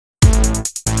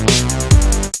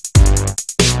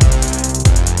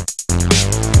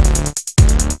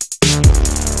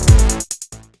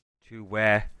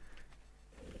where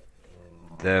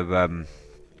the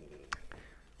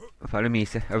follow me,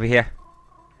 sir, over here.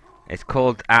 It's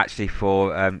called, actually,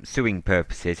 for suing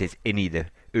purposes, it's Inne the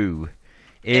Ooh.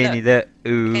 Inne the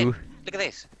Ooh. Look at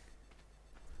this.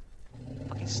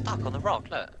 Fucking stuck on the rock,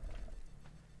 look.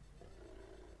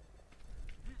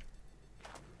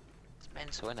 It's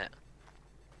mental, isn't it?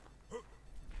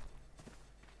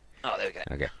 Oh, there we go.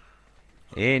 Okay.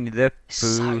 Inne the It's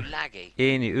so laggy.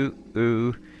 Inne ooh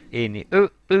ooh. Inne ooh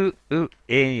ooh ooh.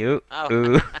 Inne ooh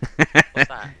ooh. What's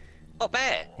that? Oh,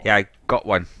 bear! Yeah, I got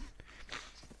one.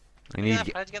 How'd you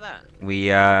get that?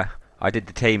 I did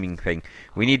the taming thing.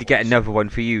 We need to get another one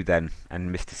for you then,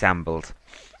 and Mr. Sambles.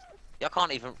 Yeah, I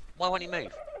can't even. Why won't he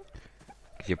move?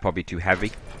 Because you're probably too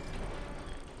heavy.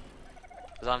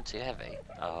 Because I'm too heavy?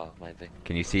 Oh, maybe.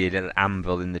 Can you see a little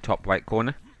anvil in the top right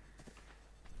corner?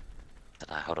 I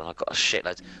don't know, hold on, I've got a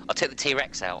shitload. I took the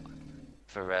T-Rex out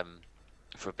for a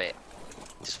bit.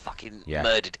 Just fucking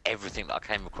murdered everything that I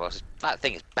came across. That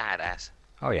thing is badass.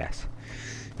 Oh yes.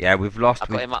 Yeah, we've lost. I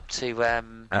got him up to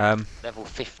level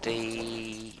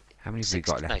 50. How many have we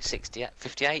got left? No, 60.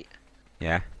 58.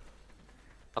 Yeah.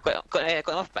 I've got him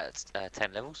off about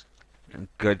 10 levels.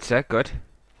 Good, sir. Good.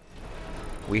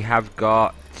 We have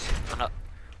got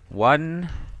one,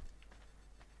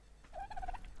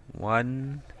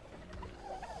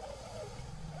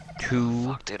 two.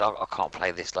 Fuck, dude, I can't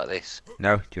play this like this.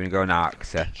 No, do you want to go on arc,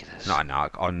 sir? Ridiculous. Not an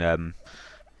arc. On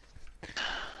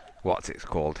what's it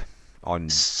called? On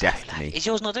So Destiny. Is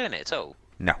yours not doing it at all?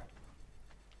 No.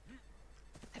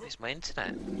 Maybe it's my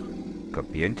internet.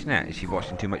 Could be internet. Is she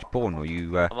watching too much porn, or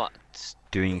you I might.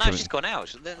 doing No, something? she's gone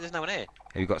out. There's no one here.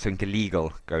 Have you got something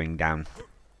illegal going down?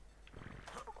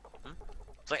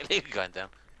 It's like Luke going down.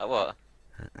 Like what?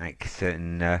 Like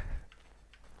certain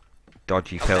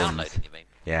dodgy Oh, films. downloading, you mean?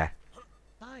 Yeah.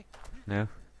 No. No.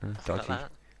 No. Nothing like Dodgy.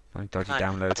 that. No, dodgy No. I'll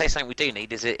downloads. tell you something we do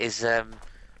need is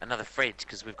another fridge,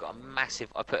 because we've got a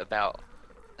massive. I put about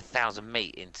 1,000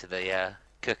 meat into the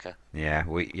cooker. Yeah,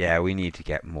 we need to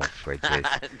get more fridges.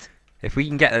 If we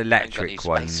can get electric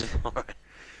ones,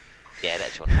 yeah,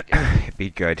 electric ones would be good. it'd be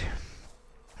good.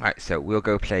 Right, so we'll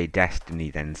go play Destiny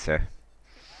then, sir.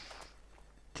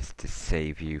 Just to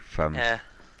save you from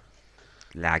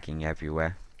lagging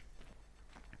everywhere.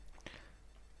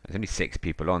 There's only 6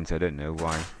 people on, so I don't know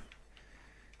why.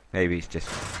 Maybe it's just.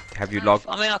 Have you logged?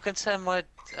 I mean, I can turn my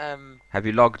Have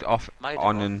you logged off, modem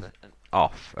on off and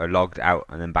off, or logged out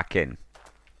and then back in?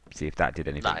 See if that did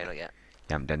anything. No, not yet.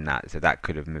 You haven't done that, so that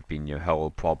could have been your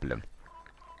whole problem.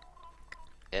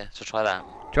 Yeah, so try that.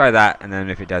 Try that, and then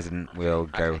if it doesn't, we'll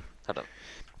go. Okay, hold on.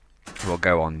 We'll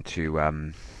go on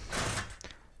to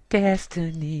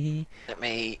Destiny. Let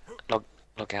me log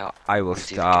out. I will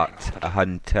start a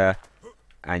hunter,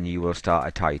 and you will start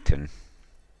a titan.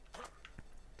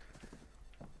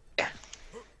 Yeah.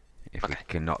 If we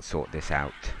cannot sort this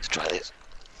out, Let's try this.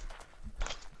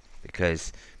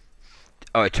 because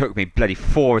it took me bloody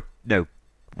 3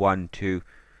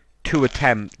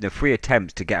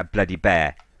 attempts to get a bloody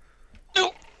bear.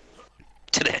 No.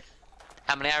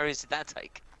 How many arrows did that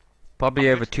take? Probably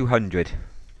over 200.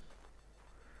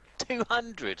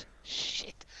 200.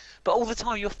 Shit. But all the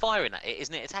time you're firing at it,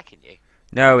 isn't it attacking you?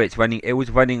 No, it's running. It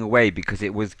was running away because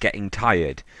it was getting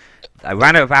tired. I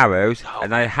ran out of arrows,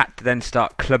 and I had to then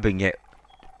start clubbing it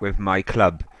with my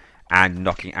club and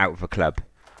knocking it out with a club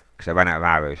because I ran out of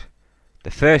arrows.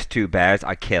 The first 2 bears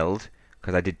I killed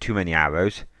because I did too many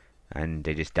arrows, and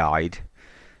they just died.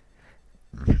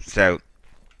 So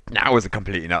that was a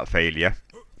complete and utter failure.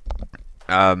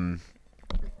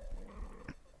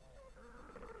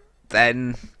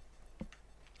 Then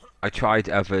I tried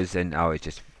others, and it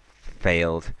just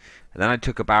failed. And then I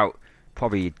took about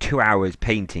probably 2 hours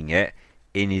painting it.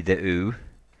 Inne the Ooh.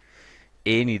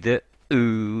 Inne the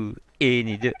Ooh.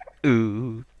 Inne the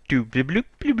Ooh. Do bloop bloop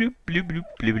bloop bloop bloop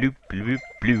bloop bloop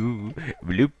bloop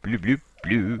bloop bloop bloop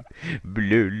bloop.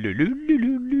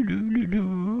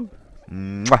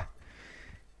 Mwah.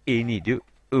 Inne the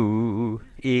Ooh.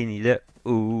 Inne the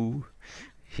Ooh.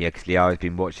 Actually, I've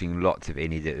been watching lots of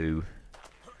Inne the Ooh.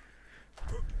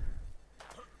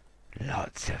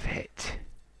 Lots of it.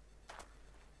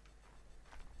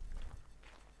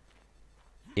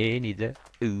 Inne the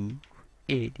Ooh.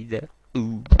 Inne the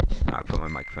Ooh. I'll put my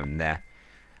microphone there.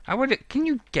 I wonder, can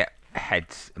you get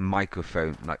heads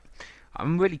microphone, like,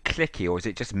 I'm really clicky, or is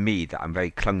it just me that I'm very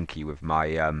clunky with my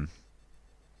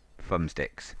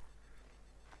thumbsticks?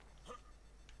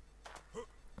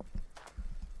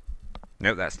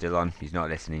 Nope, that's still on. He's not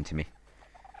listening to me.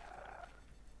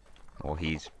 Or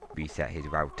he's reset his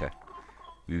router.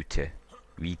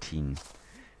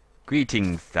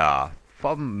 Greetings, sir.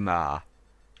 From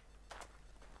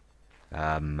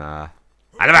Alabama.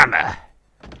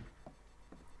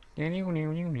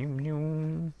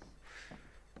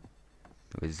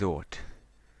 The resort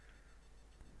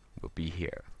will be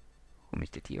here. Oh,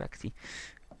 Mr. T-Rexy.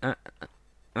 I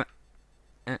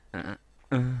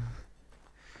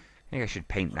think I should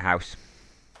paint the house.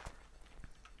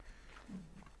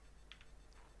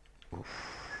 Oof.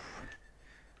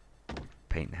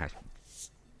 Paint the house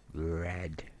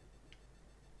red.